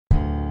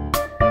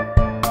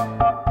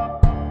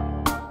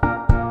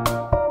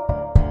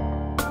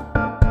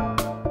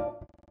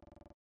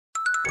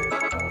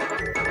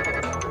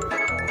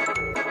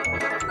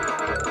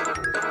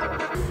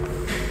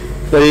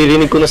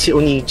Naririnig ko na si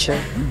Onichan.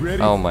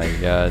 Oh my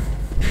god.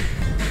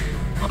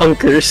 Ang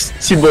curse,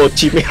 si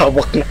Bochi may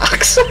hawak na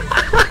axe.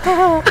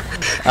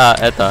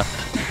 Eto.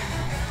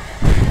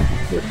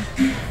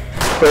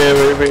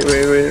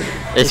 Wait.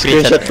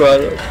 Screenshot ko.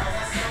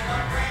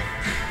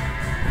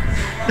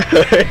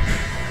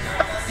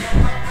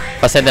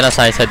 Pasenda na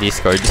sa akin sa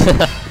Discord.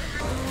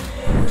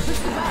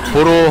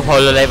 Puro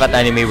Hololive at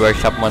Anime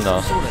Workshop mo,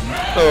 no?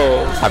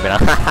 Oo. Sabi na.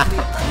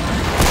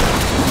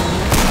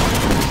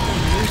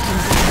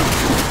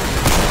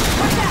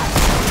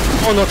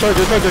 Oh no,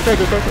 charger.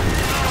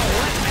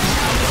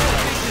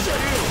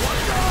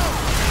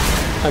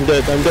 I'm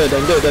dead.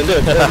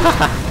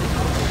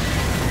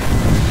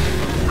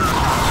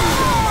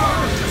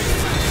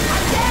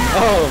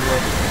 Oh my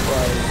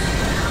god.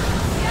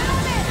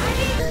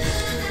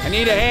 I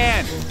need a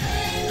hand.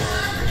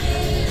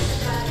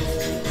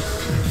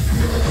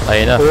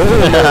 Ayun na.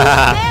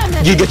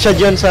 Giga siya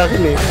dyan sa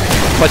akin eh.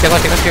 Konti.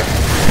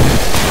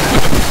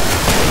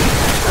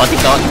 Konti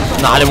na,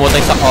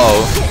 nakalimutan sa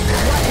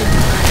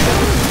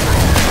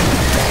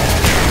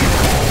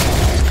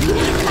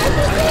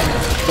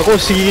Ako,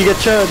 si Giga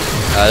Chad.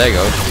 There you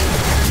go.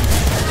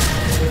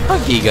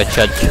 Giga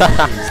Chad ka.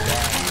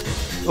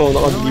 Oo,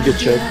 naka-Giga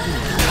Chad.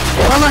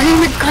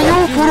 Manahimik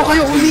kayo! Puro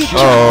kayo ulit!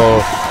 Oh.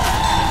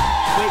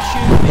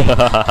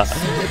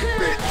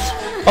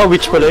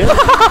 Witch pala yun?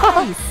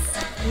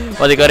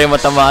 Pati ka rin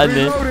matamaan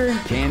eh.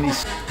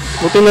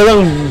 Buti na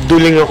lang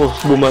duling ako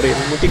bumaril.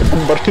 Buti ka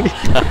kong baril.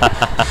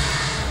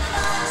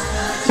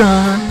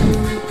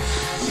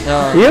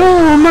 Yo,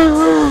 ma!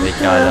 Wait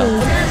ka lang.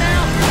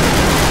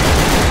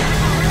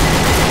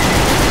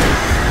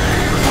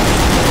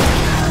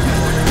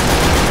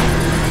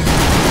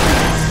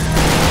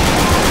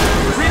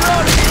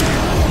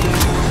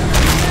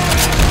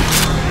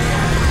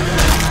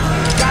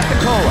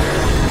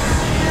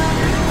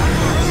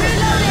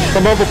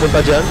 Saan ba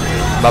pupunta dyan?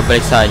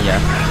 Babalik sa kanya.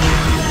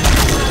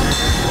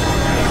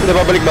 Hindi,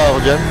 babalik ba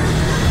ako dyan?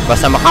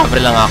 Basta makabre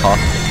lang ako.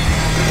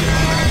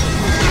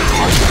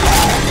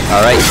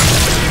 Alright.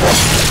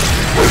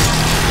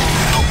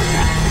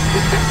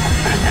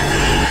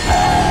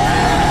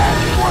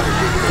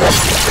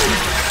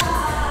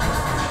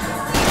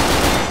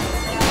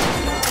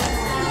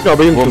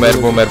 Grabe yung Boomer.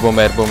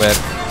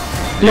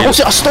 Naku,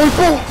 si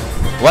Astolfo!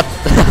 What?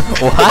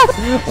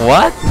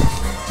 What?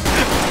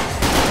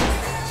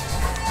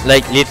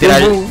 Like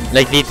literal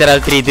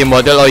 3D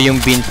model o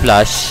yung bean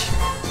flash?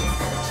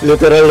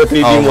 Literal na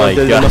 3D Oh my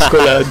model God. na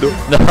maskulado.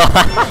 No.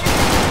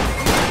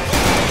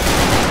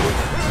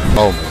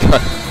 Oh my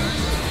god.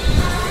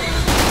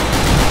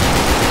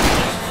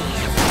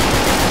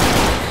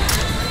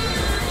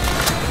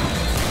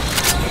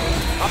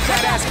 Up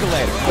that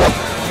escalator.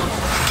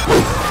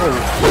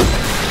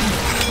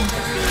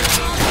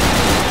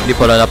 Hindi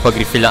pala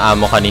napag-refill ang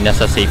ammo kanina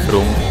sa safe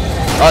room.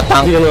 Oh,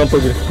 tank. Hindi ka naman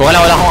pag-refill. Kung wala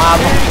akong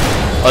ammo.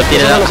 O,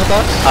 tira lang. Sa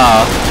taas?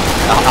 Oo.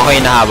 Ako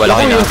yung nahabol.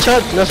 Ako yung Chad.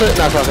 Nasa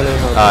akin na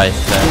yung habol. Ah, yes.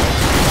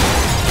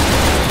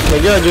 Oh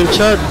my god, yung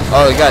Chad.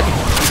 Oh my god.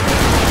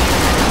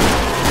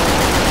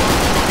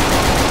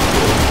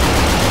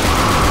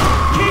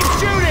 Keep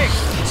shooting.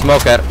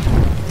 Smoker.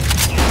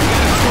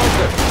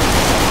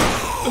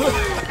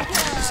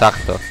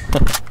 Sakto.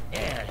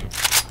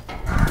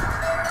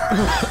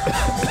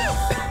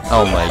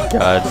 Oh my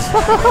god.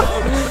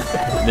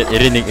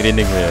 Irinig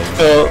mo yun.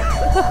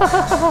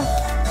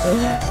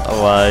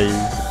 Away.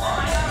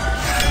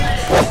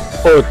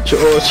 Och.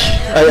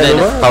 Ay,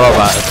 ano ba?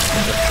 Pababa.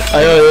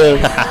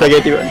 Ayun.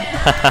 Spaghetti ba?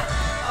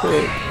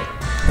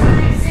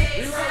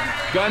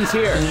 Guns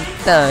here.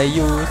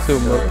 Tayo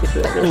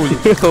sumakit.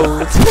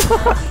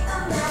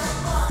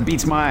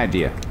 Beats my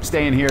idea.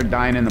 Staying here,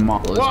 dying in the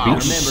mall.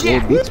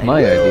 Beats my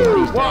idea.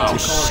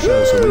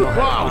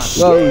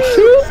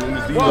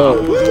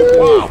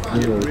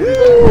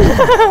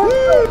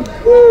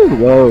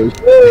 Whoa.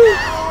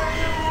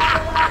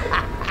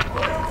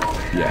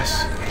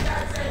 Yes.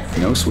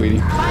 No,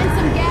 sweetie. Find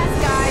some gas,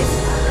 guys.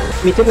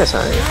 Meeting na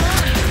sa'yo.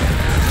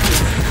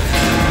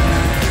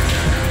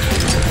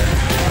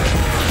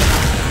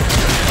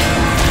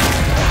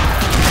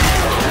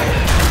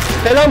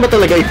 Kailangan ba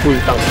talaga i-full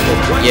tank?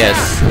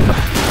 Yes.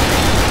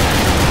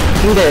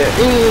 Hindi,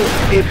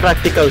 in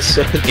practical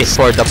sense. It's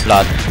for the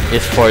plot.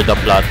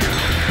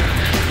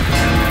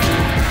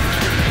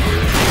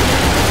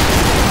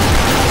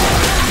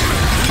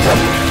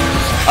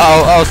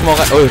 Oh,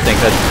 smoke. Oh, thank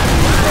God.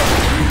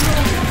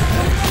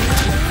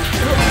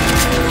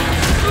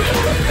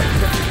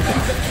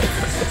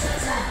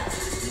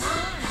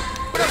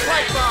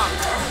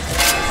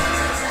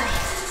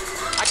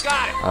 I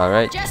got it. All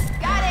right. Just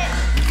got it.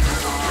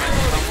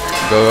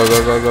 Go.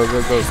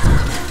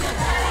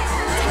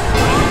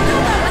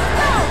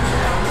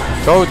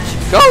 Coach.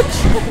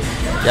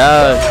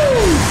 Yeah.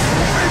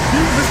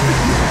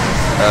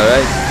 All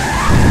right.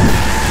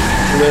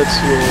 Let's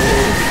go.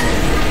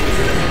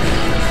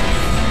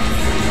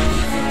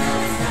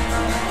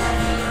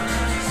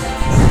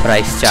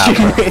 Price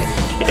chopper.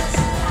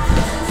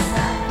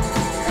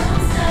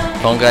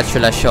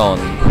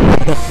 Congratulations.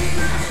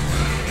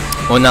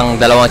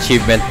 unang dalawang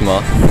achievement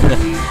mo.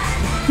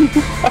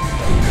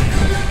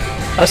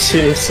 As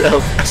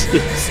himself.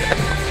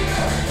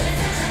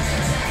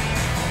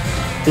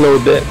 No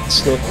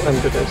deaths, no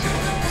ambulance.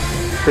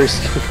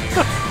 First.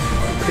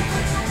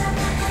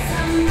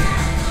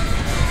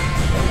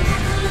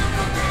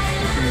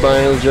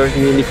 Bile jar,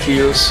 mini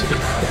kills.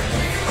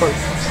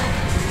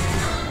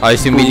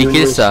 Ayos yung mili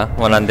kills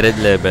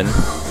 111.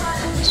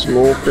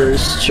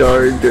 Smokers,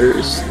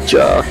 chargers,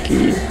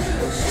 jockey,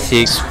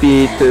 6.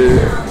 speeder,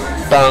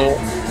 tank.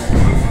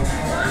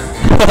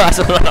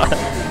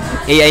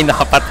 AI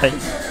nakapatay.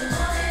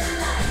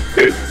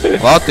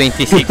 Wow,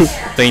 26.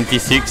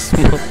 26.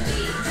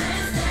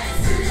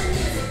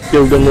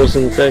 You're the most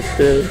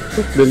infected,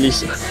 the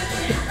least.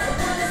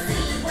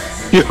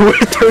 You were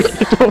turning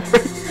it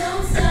over.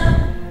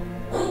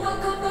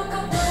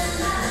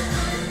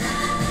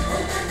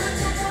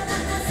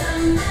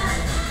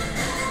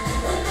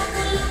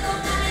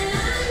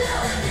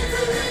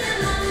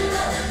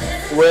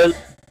 Well,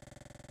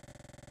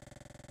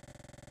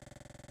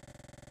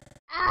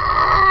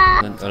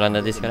 wala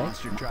na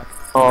disconnect?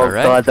 Oh,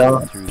 Alright.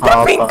 God.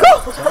 Sorry,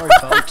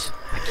 folks.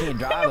 I can't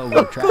drive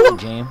over a traffic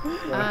jam.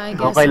 I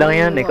guess Okay lang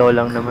yan, we ikaw will.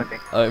 lang naman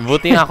eh.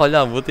 Buti ako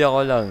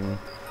lang.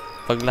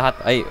 Pag lahat,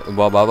 ay,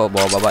 baba,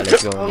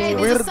 let's go. Hey,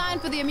 there's a sign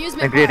for the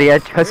amusement park.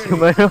 Nagre-readjust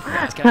yung ano.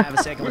 Guys, can I have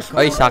a second look?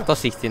 Ay, sakto,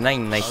 69,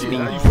 nice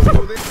thing.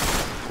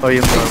 O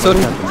yung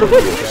Sorry.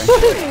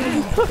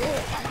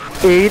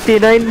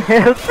 89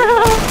 health.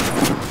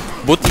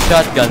 Buti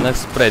shotgun,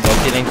 nag-spread,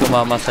 unti na yung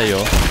tumama sa'yo.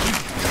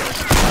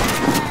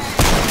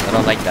 I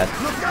don't like that.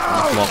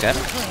 Smoker?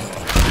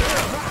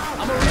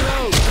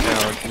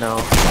 No.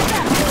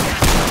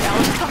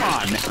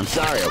 I'm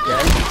sorry,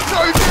 okay?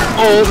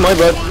 oh my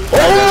bad.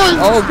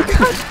 Oh,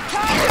 God!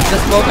 The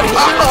smoker is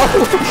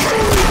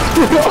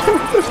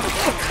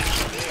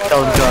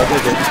Down gago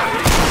din.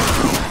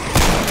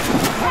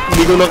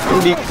 Hindi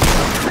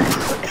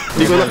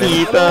ko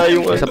nakita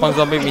yung Isa pang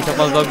zombie.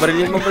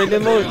 Barilin mo.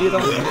 Dito.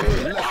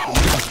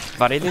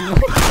 Barilin mo.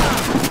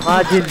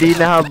 Imagine, di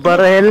na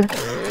barel.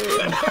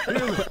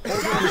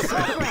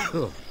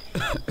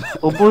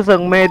 Ubus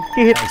ang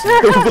medkit.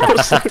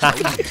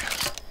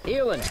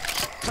 Healing.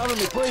 Cover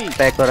me, please.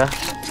 Pekora.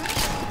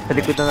 Sa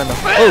likod ng ano.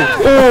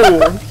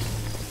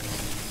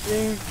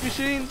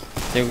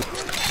 Yung...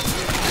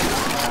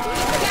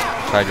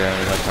 Charger.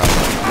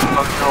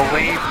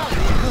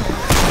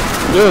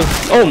 Yeah.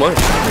 Oh my.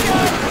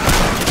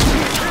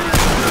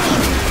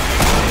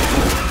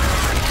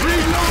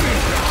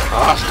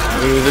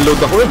 Reload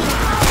ako eh.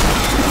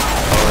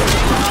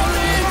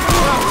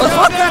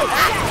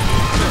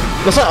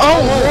 Nasa, oh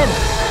my.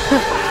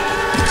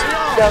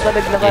 Kaya ka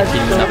naglakad.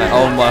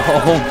 Oh my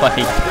God.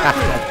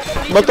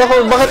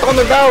 Bakit ako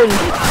na-down?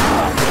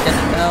 Get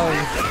down.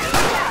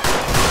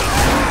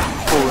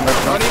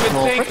 Don't even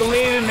think of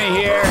leaving me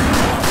here.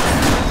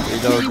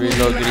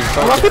 Reload.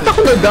 Bakit ako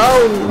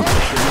na-down?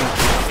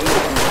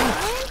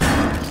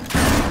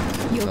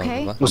 You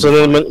okay?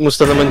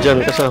 Musta naman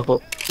dyan kasi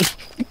ako.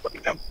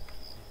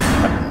 I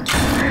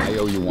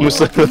owe you one.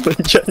 Musta naman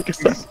dyan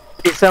kasi ako.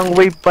 Isang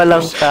wave pa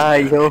lang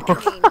tayo.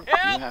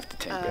 You have to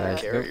take better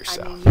care of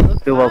yourself.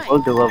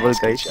 Doable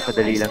guys.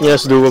 Madali lang.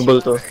 Yes, doable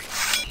to.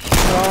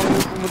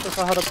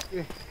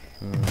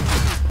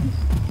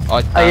 Oh,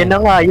 Ayun na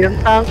nga, yung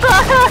tank.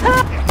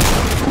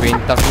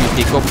 Quinta QT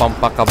ko,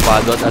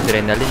 pampakabado at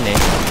adrenaline eh.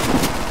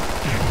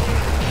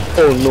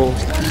 Oh no.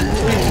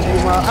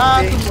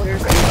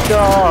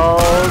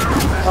 Dog.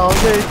 All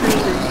they do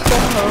is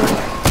dog.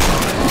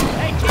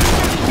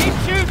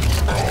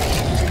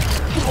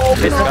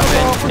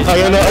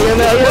 Ayan na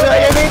yung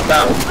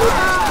tank.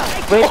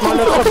 Wait,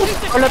 molotov.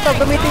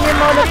 Gamitin niyo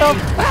yung molotov.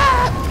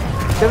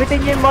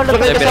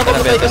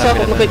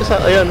 Nakay ka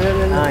sa. Ayan.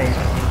 Ay.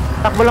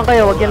 Takbo lang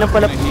kayo, wag yan lang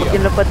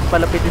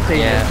palapitin sa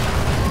inyo. Yeah.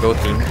 Go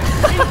team.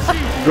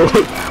 Go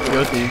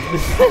team.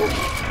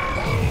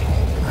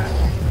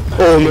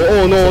 Oh no.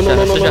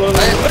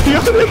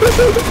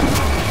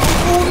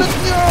 Ulat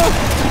niya.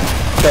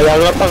 Kaya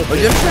nga tank.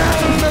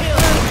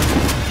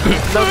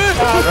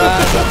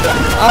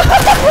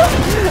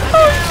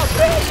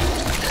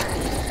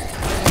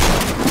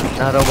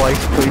 Not a wise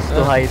choice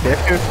to hide there.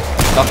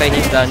 Okay,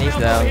 he's down.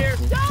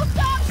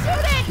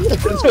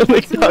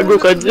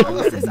 Nagtago ka dyan.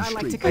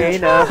 Okay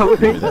na.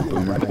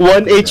 1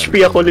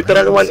 HP ako,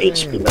 literal 1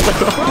 HP na.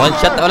 One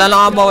shot,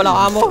 wala ammo.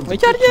 May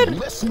charger.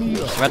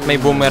 At may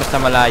boomer sa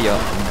malayo.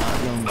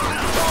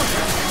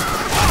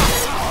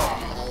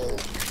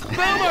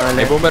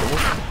 May boomer.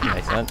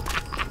 Nice one.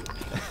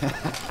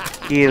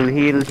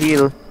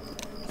 Heal.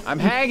 I'm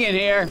hanging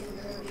here.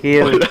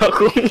 Heal. Wala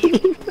akong...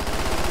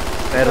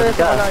 Meron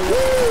ka.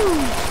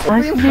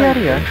 Ay,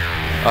 nangyari yan?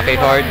 Okay,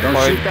 hard.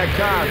 Shoot that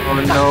car. Oh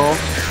no.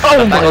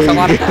 Oh my Tago sa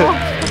kwarto. god.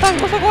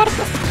 Tago sa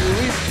kwarto.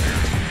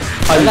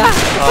 Ala.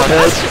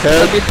 Help.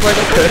 Sabit for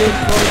the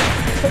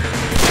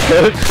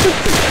Help.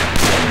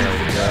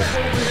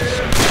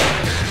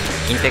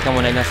 Hintay ka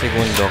muna ng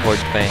segundo.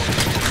 Horde pa eh.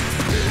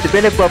 Di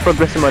ba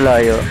nagpa-progress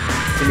malayo?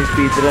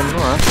 Sinispeedrun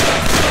mo ha?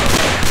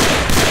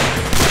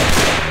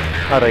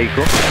 Aray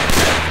ko.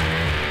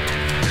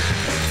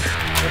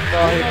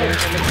 Ano,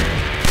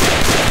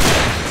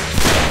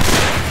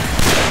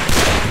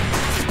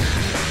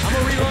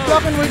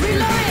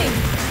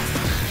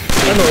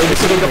 ibig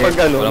sabihin kapag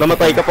ano,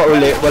 namatay ka pa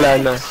uli, wala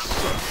na.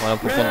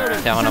 Walang pupunta.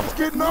 Kasi ako na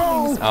pupunta.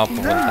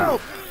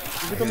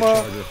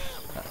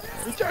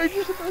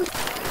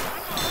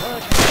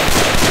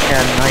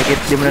 Yan,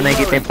 di mo na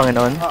nakikita yung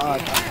Panginoon.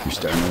 You're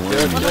starting to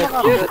worry me. You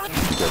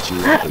got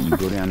you up, but you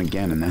go down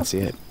again, and that's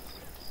it.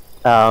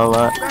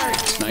 Tawa.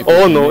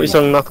 Oo, no,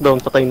 isang knockdown,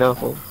 patay na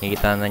ako.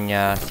 Nakikita na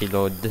niya si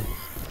Lord.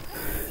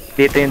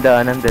 Dito yung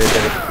daanan,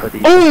 dire-diretso pa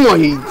dito. Oh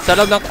my! Sa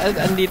loob ng...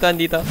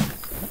 andito.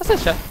 Nasaan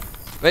siya?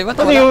 Wait, what?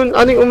 Ano yun?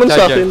 Ano yung uman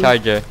sa akin?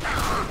 Charger.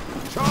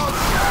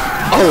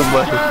 Oh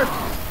my!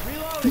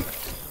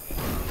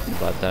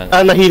 Bata.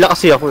 Nahila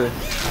kasi ako eh.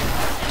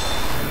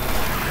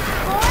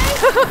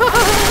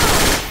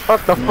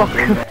 What the fuck?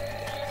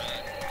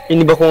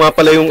 Iniba ko nga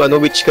pala yung ano,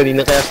 witch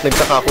kanina, kaya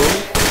nagtaka ko.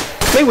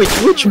 May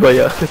witch ba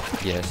yan?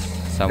 Yes,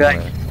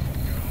 somewhere.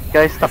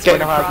 Guys, takbo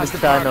na kagad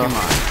sa ano,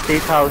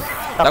 safe house.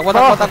 Takbo.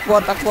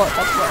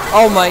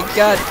 Oh my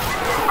god!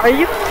 Are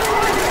you?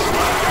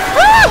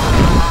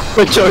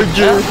 May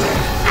charger!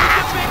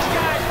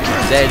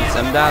 Dead,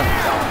 I'm down.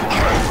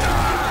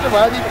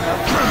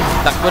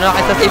 Takbo na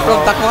kayo sa safe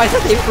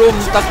room,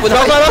 takbo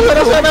na kayo.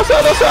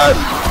 Nasaan?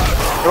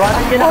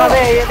 Ruwanan nyo na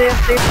kami, yun na yung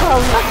safe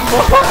house.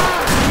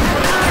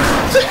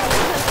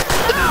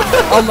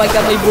 Oh my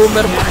god, may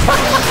boomer pa.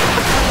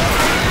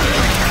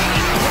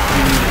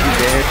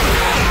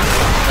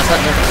 Nasa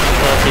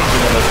safe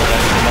room na ba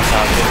sila?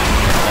 Masabi.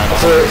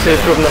 So,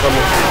 safe room na kami.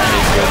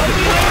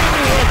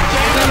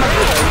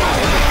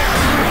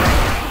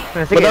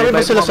 Madami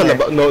ba sila sa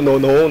labas? No,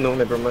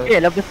 never mind.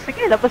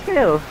 Sige, labas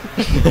kayo.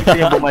 Gusto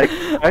niyo bumalik?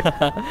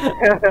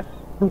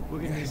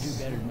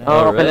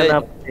 Oo, okay na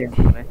natin.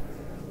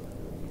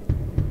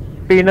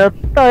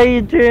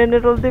 Pinatay,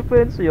 General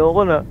Defense.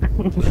 Ayoko na.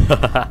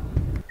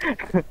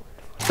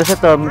 Tapos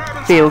ito,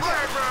 pills.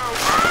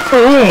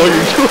 Oh my god!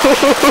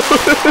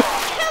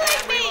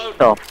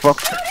 The fuck?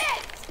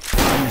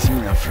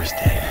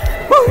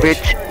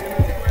 Bitch.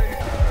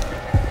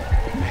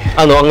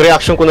 Ano, ang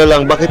reaction ko na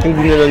lang, bakit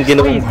hindi na lang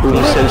ginawang boom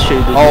cell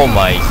shaded? Oh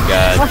my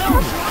god.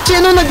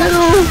 Sino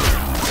nag-ano?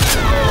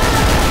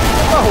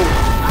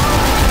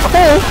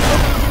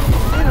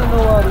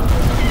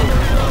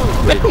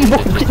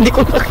 Hindi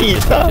ko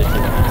nakita.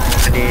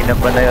 Kanina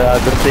pa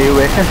nag-agro sa'yo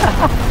eh.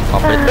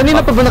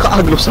 Kanina pa ba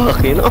naka-agro sa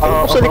akin?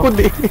 Ako sa likod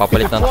eh.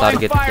 Papalit ng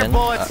target yan.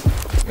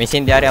 May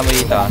sindiarya mo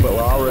dito ah.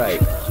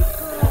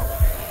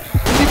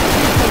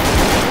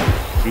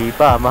 Di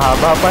ba,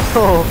 mahaba pa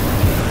to.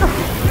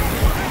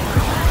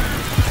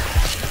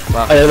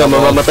 Ayan na,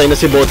 mamamatay na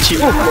si Bocchi.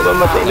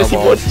 Mamamatay na si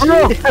Bocchi.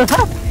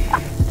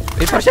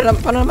 Wait,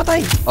 paano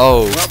namatay?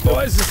 Oh.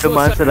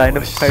 Tumaan sa line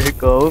of fire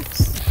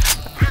cops.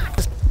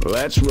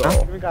 Let's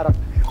roll.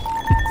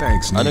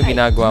 Thanks. Ano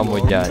ginagawa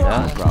mo dyan,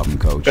 ha? Problem,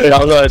 coach. Kaya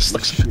ako nga,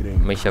 stuck siya.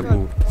 May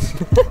shabu.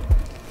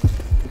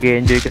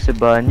 Nag-enjoy ka sa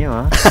banyo,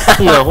 ha?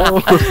 Ako.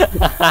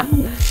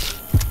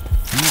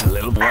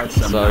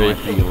 Sorry.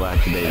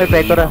 Ay,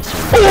 Pekora.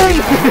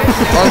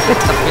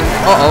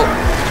 Oh,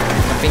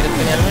 napindot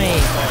ko niya ano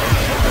eh.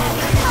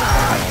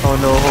 Oh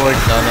no, Horde.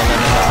 No.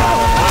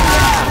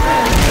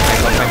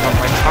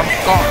 Pump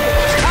ko.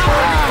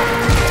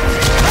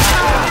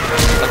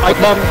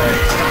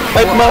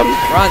 Pipe bomb!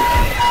 Run!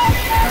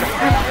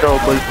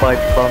 Double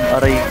pipe bomb.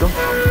 Aray ko.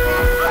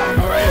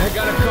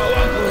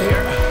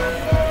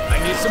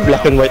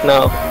 Black and white na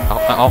ako.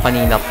 Ako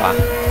kanina pa.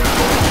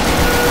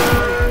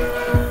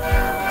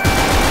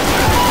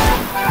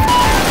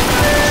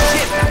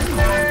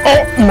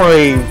 Oh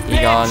my!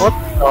 Igon. What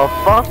the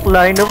fuck?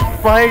 Line of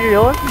fire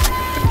yun?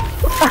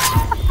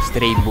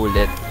 Stray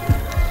bullet.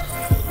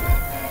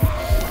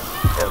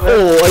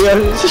 Oh, ayan!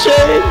 Si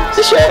Shen!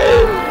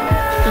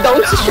 Down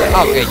si Shen!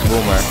 Okay,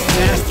 boomer.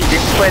 Hindi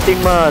pwedeng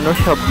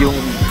shove yung...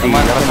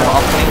 Naman ako na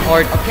off na yung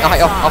horde.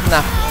 Okay, off na.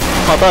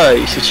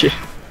 Patay si Shen.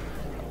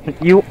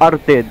 You are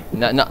dead.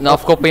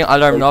 Na-off ko pa yung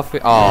alarm. Na-off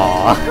ko.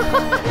 Aww.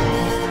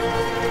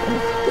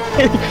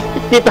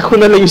 Kita ko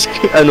na lang yung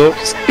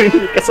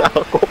screen kasi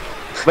ako.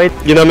 Wait.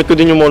 Ginamit ko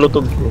din yung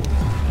molotov ko.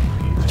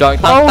 Tank.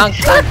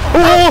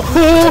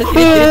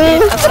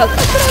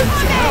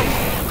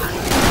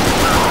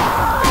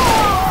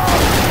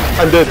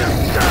 I'm dead.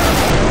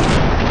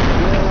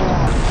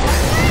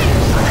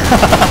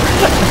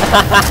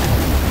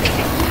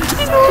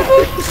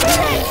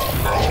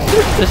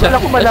 Wala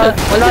ko malayo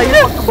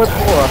yung pagkabot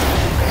ko ah.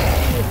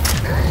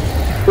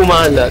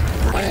 Umalat.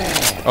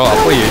 Oh,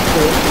 apoy yun.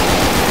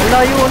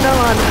 Malayo na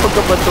nga ng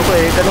pagkabot ko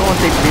eh. Kala ko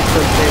safe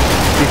distance eh.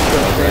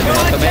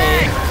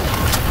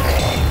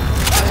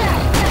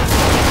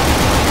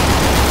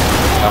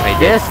 Okay,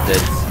 yes.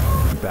 That's...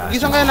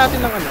 Gisang kaya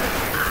natin ng ano?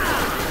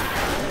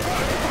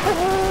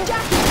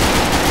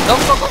 No.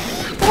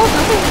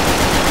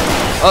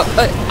 Oh,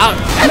 ay, ah!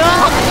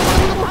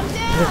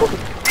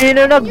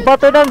 Sino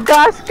nagbato ng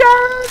gas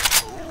can?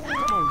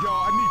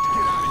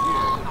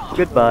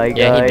 Goodbye,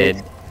 guys. Yeah, he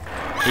did.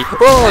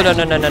 Oh, no.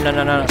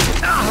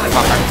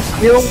 motherfucker.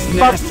 Yung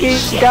fucking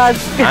gas.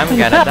 I'm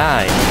gonna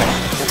die.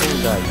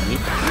 Fucking die.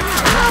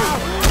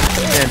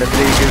 Ayan,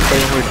 nag-trigger pa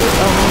yung horde.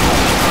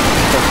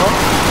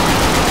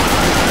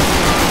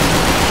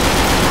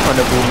 Oh,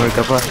 na-boomer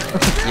ka pa.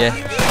 Yeah.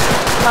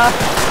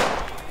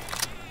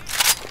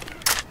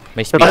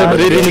 May speed. Ay,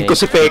 maririnig ko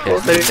si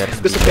Peko. Maririnig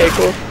ko si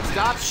Peko.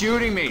 Stop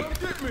shooting me.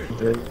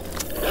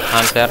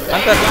 Hunter.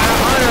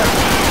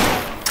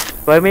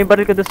 Why may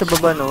baril ka doon sa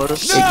baba, no?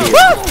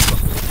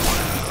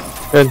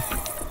 Yan.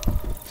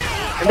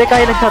 Hindi,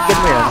 kaya nag-shotgun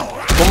mo yan.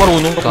 Kung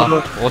marunong ka.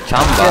 O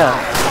chamba. Yeah.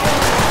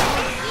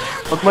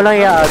 Huwag mo lang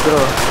i-aggro.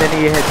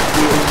 Then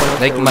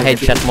Like,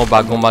 ma-headshot mo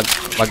bago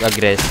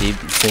mag-aggressive.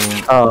 Kung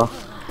Oo.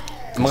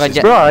 mga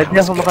dyan, Bro, hindi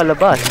ako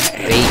makalabas.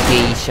 AK,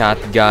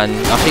 shotgun.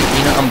 Actually,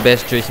 yun ang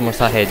best choice mo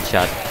sa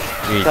headshot.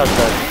 Really.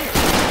 Shotgun.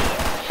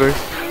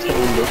 First, sa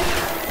ulo.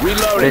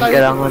 Then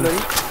kailangan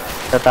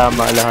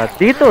tatama lahat.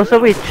 Dito, sa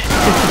witch.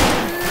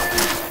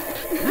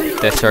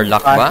 Tester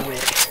lock ba?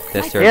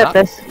 Tester Yeah,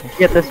 lock?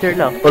 tester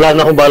lang. Wala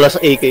na akong bala sa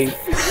AK.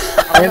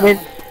 I mean,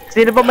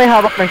 sino ba may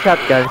hawak ng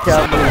shotgun?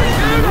 Siya mo.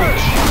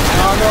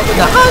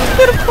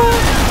 Na-hunter pa!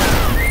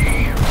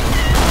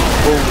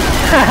 Oh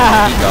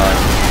my god.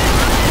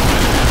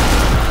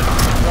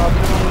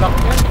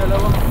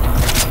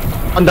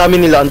 Ang dami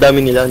nila.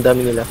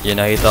 Yun,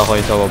 nakita ko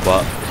yung sa baba.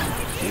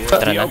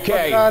 Tara na.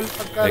 Okay.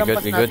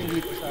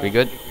 We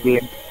good?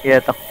 Yeah,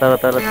 tara.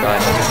 Huwag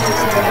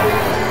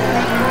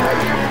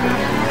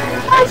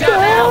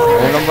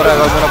mo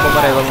na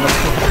pumaray.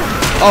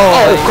 Oh,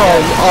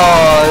 come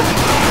on!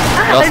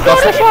 Lost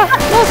cost.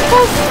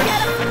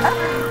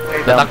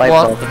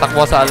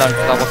 Tatakbo sa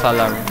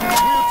alarm.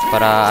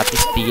 Para at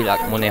least tigil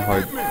muna yung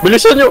horde.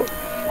 Bilisan nyo!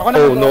 Oh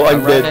no,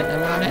 I'm dead.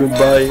 running.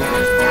 Goodbye.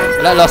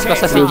 Wala, lost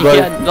cost sa CG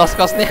yan. Lost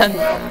cost na yan.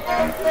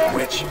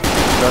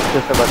 Lost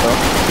ko sa bato.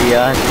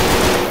 Yan.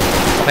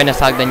 Okay,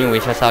 nasagdan yung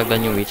witch. Kaya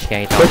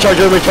ito. May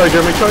charger!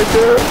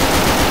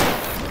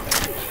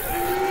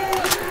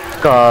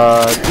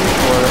 God.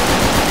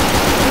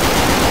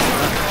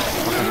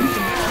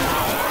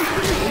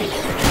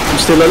 I'm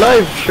still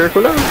alive. Share ko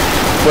lang.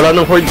 Wala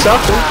nang horde sa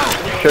akin.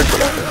 Share ko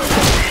lang.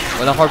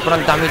 Walang horde,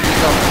 parang dami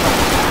dito.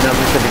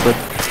 Namin sa likod.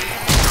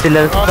 Sila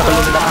sa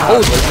kalong lakas.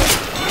 Oh!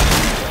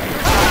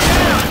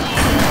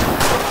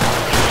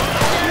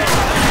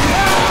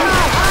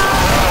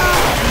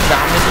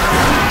 Dami dito.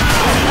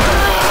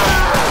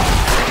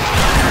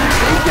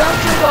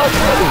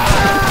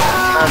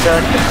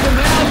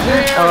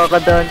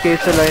 Nakakadaan kayo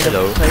sa line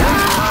Hello? of sight.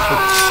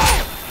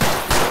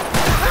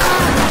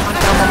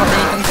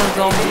 Mamamatay kang sa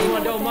zombie.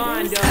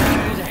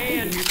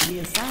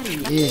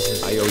 I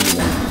owe you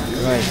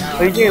one.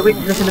 Wait,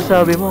 na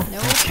sinasabi mo?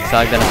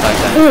 Sagdan.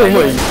 Oh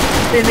my.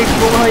 Tinig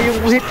mo nga yung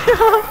witch.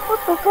 What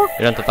the fuck?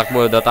 Ilan, tatakbo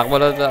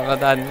na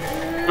kataan.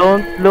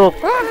 Don't look.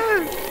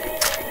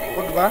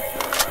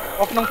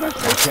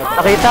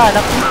 Nakita,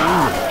 anak.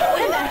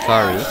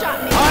 Sorry.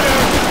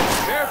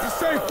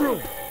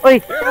 Oy!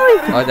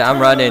 Oh,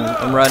 I'm running.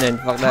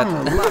 Fuck that.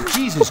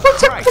 Jesus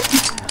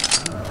Christ.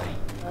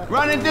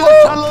 Running through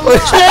the tunnel.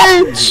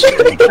 Change!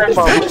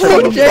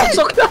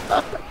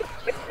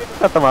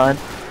 Tatamaan.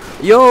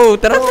 Yo,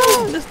 tara na.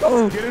 Let's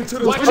go.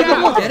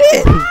 Get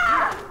in.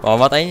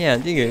 Mamatay niya yan.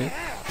 Sige.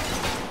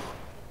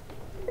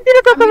 Hindi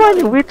na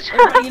tatamaan yung witch.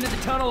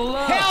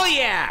 Hell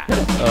yeah!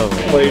 Oh,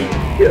 My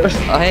God.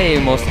 hey,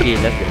 most kill.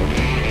 Let's go.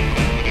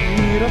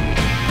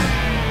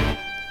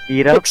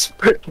 Hirap.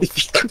 Expert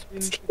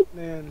difficulty.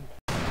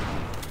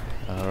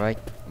 Alright.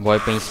 Boy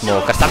pa yung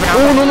smoker. Sabi na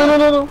Oh,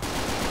 no.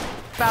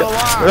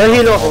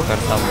 Rahilo ako. smoker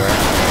somewhere.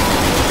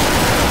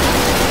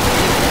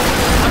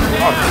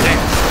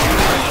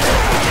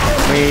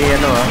 May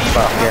ano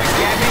paakya.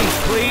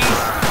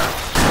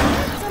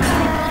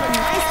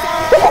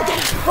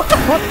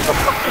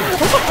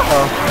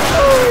 Oh.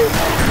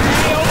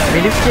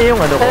 Minis niya yung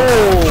ano ko.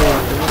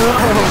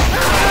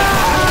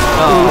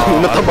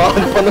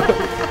 Natamaan pa na.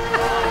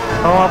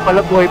 Oo nga pala,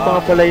 buhay pa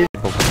nga pala yun.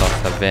 Pupunta ako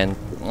sa vent.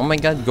 Oh my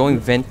god,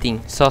 going venting.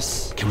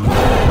 Sus.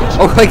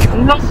 Oh my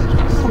god.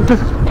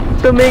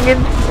 Tumingin,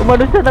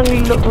 umano siya ng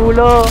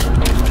ulo.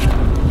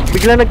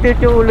 Bigla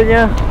nag-tilt yung ulo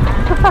niya.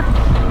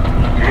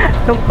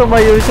 Nung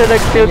tumayo siya,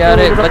 nag-tilt yung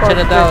Nangyari, ulo. ba't siya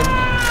na down?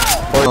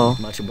 Oh,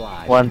 Much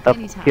obliged. one tap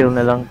kill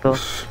na lang to.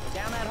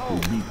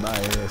 Beat my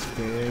ass,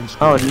 fans.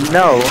 Oh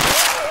no.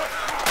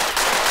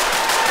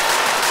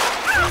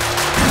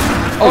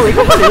 Oh,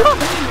 ikaw pala yun?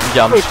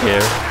 Jump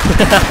scare.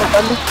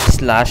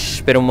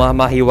 Slash, pero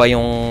mahiwa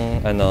yung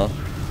ano,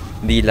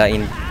 dila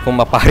in kung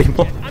mapari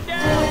mo.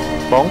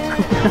 Bonk?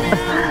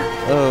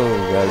 Oh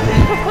god.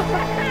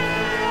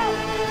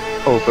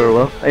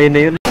 Overwhelm. Ayun na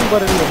yun.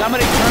 Somebody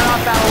turn off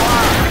that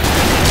alarm.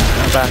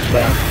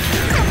 Bang.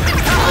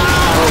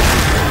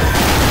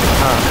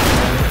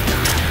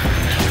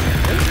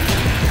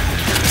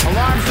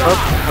 Alarm's Oh,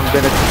 off. I'm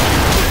gonna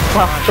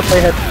fuck to my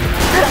head.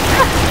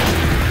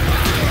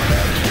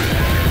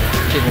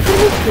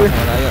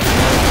 Wala yun.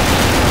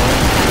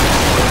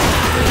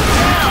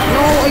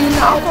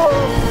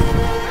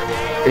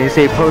 Can you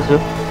save pose,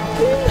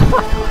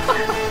 oh?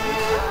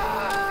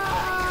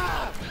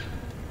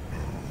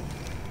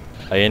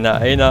 Ayun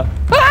na, ayun na.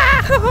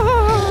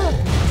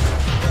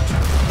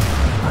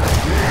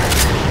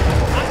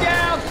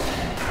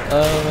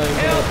 Oh my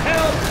god.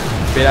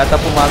 Pirata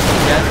pumasok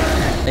yan.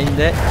 Ay,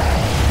 hindi.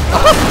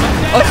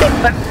 Oh, shit!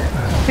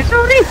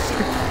 Sorry!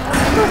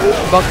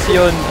 Box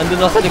yun.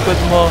 Andun na sa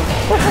likod mo.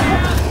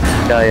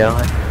 Kaya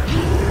nga.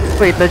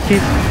 Wait,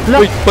 na-cheat.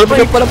 Uy,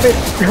 palapit.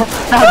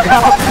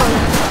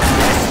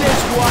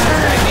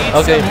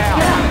 Okay.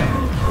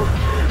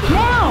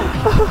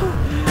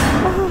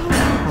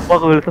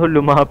 Napakulit ako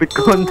lumapit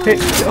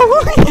konti.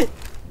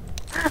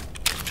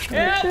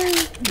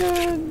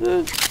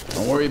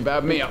 Don't worry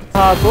about me.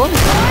 Hapon?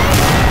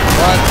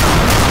 What?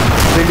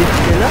 Bilis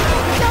nila?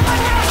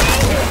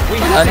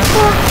 Ano?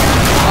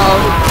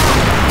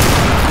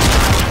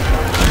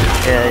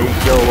 Yeah, you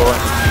go on.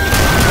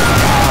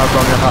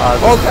 Habang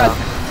nakaagod. Oh god!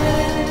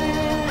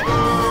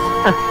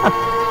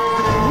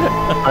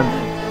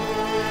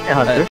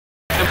 Hunter?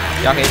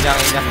 Yaki.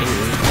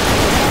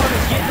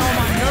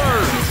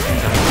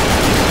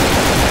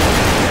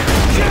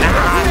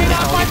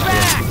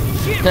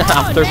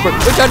 Afterward.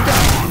 Oh god!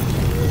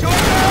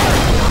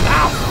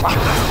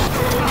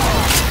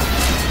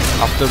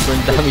 Afterburn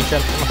damage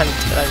siya. Man.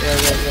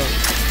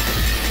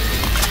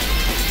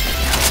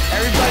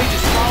 Everybody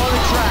just follow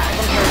the track.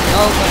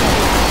 Oh god.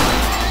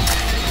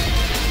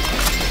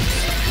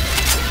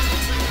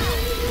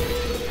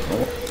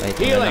 Ay,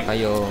 tingnan na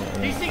kayo.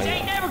 These things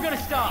ain't never gonna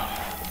stop.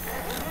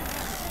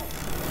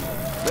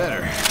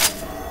 Better.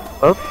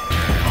 Up.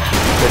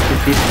 Let's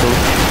see this go.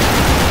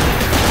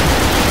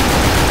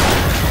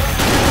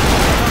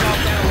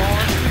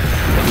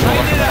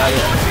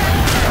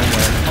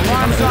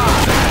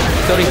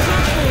 Sorry.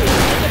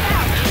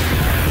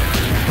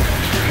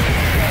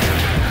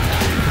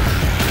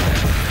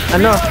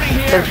 Ano?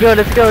 Let's go.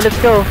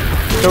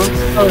 Don't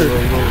stall.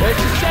 There's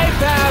your safe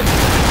pad.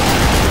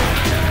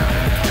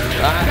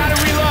 Gotta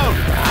reload.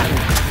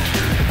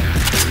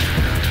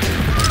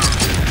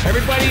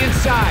 Everybody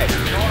inside.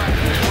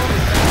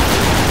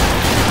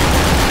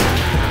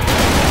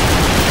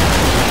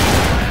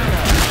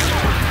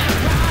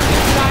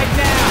 Inside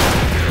now.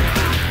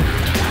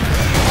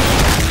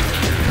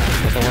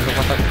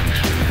 Pasok.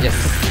 Yes.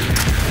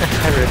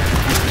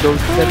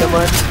 Don't na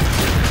naman.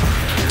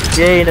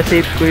 Yay,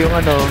 na-save ko yung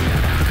ano.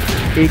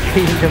 AK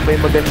na may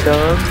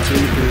magandang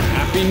flavor.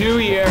 Happy New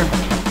Year.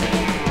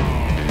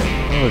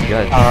 Oh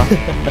god.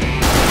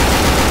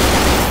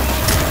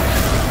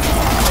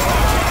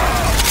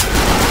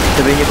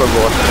 Sabihin niyo pa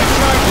bukas.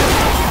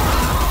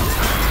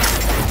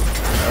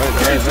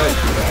 Okay, good.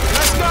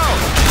 Let's go.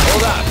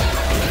 Hold up.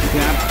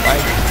 Snap.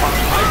 Light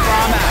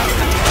bomb out.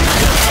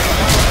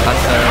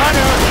 Hunter.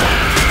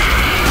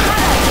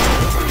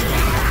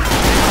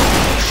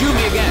 Shoot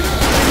me again.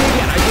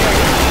 I dare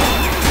you.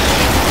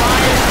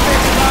 Fire stick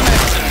coming.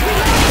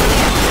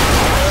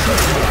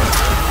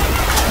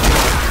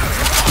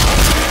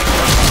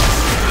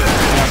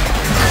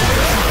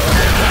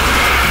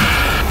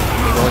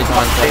 Go is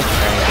Hunter.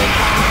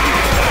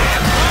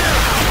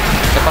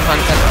 Isa pang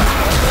Hunter.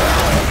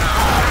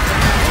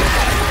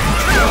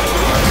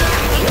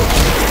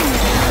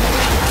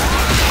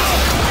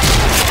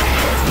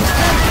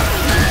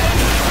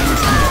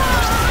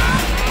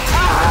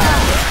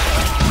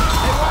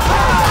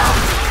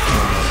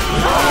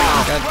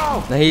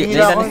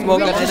 Nahilan ni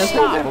Smoke at ina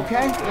sa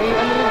Okay? Get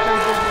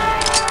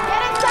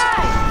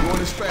inside! You want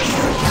to stretch?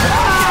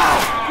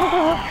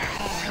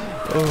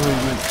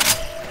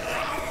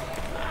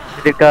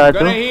 Delikado.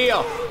 Gonna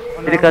heal.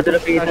 Delikado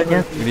na pita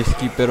niya.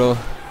 risky pero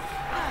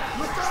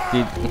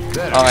speed.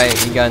 Okay,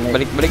 Igan.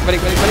 Balik.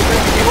 Reloading!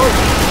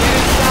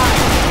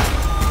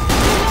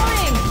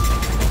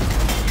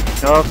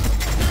 Nope.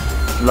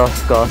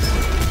 Lost cause.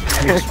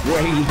 It's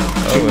way.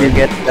 If you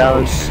get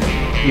down,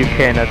 you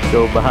cannot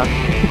go back.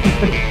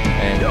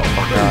 And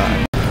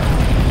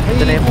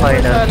Ito na yung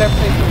final.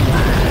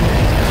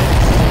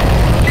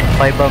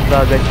 5 bomb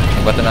agad.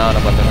 nabato na ako.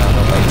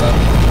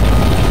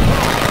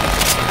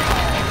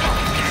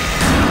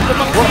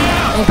 Bye.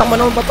 Ang tama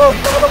naman ba to?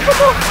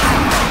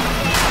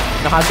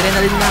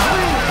 Naka-adrenaline na ako.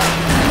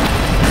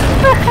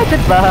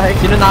 Goodbye.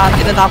 Sino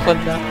nakakita na?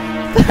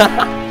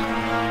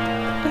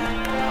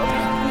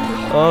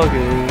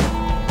 Okay.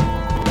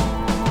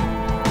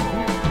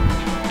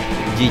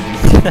 GG.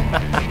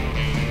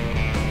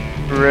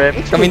 Rep.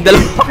 Kaming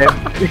dalawa.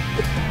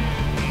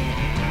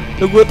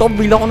 Nagulat ako,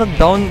 bigla ko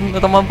na-down.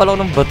 Natamaan pala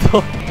ako ng bato.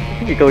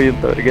 Ikaw yung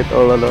target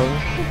all along.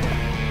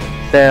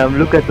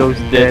 Damn, look at those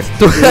That's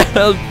deaths.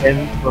 12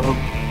 And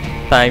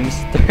times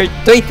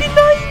 29!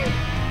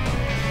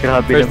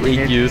 grabe First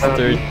naman 8 use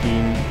 13.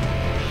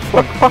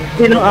 Fuck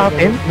din ang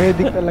akin.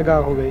 Medic talaga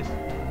ako, guys.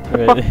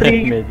 Fuck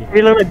 3.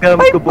 Ilang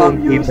nagamit ko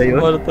buong game na yun.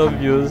 Molotov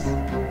use.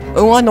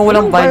 Oo nga, no,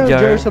 walang Jar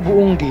Vijar. sa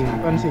buong game.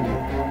 Pansin niyo.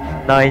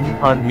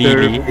 900,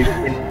 Melee.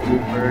 15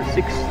 boomer,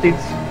 16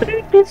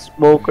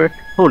 smoker.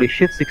 Holy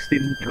shit,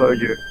 16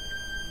 charger.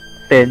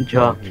 10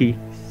 jockey.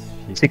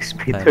 6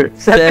 meter.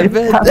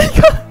 7.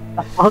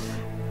 Fuck.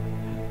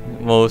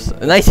 Most.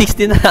 Nice,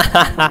 16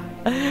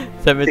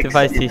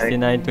 75,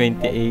 69,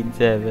 28,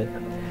 7.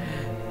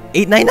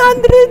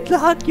 900!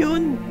 Lahat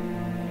yun!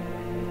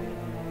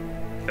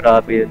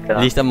 Grabe yun.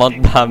 Least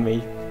amount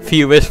damage.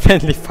 Fewest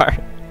friendly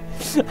fire.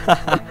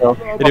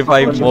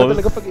 Revive Masama most.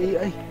 talaga pag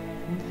AI.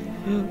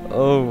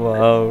 Oh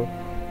wow.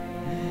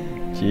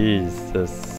 Jesus.